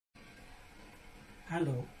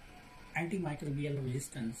Hello, antimicrobial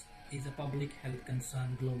resistance is a public health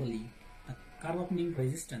concern globally. The carbapenem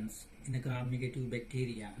resistance in the gram-negative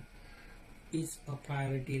bacteria is a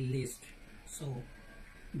priority list. So,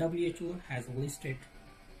 WHO has listed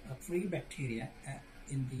three bacteria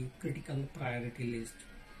in the critical priority list.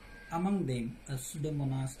 Among them, a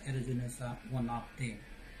Pseudomonas aeruginosa, one of them.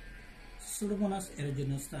 Pseudomonas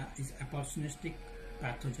aeruginosa is opportunistic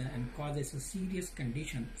pathogen and causes a serious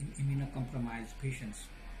condition in immunocompromised patients.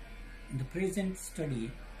 In the present study,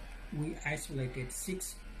 we isolated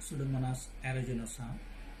 6 Pseudomonas aeruginosa,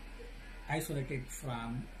 isolated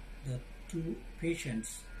from the 2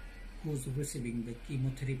 patients who's receiving the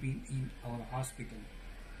chemotherapy in our hospital.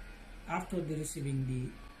 After receiving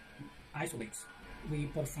the isolates, we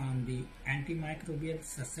perform the antimicrobial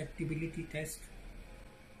susceptibility test,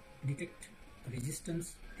 detect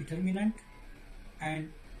resistance determinant,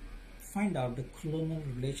 and find out the clonal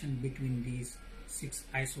relation between these 6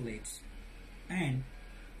 isolates. And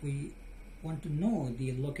we want to know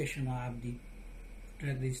the location of the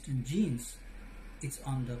drug resistant genes. It's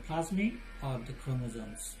on the plasmid or the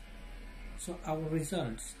chromosomes. So our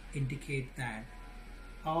results indicate that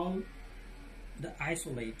all the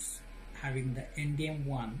isolates having the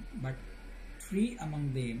NDM1, but 3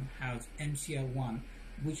 among them have MCR1,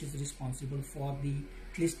 which is responsible for the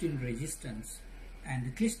colistin-resistance, and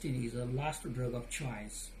the colistin is the last drug of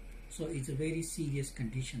choice. So it's a very serious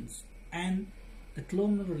conditions, and the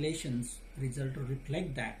clonal relations result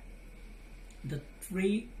reflect that the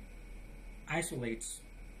 3 isolates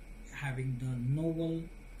having the novel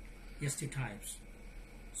ST types.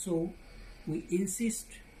 So we insist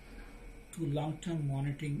to long-term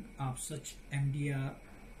monitoring of such MDR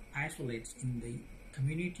isolates in the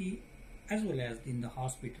community as well as in the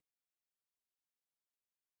hospital.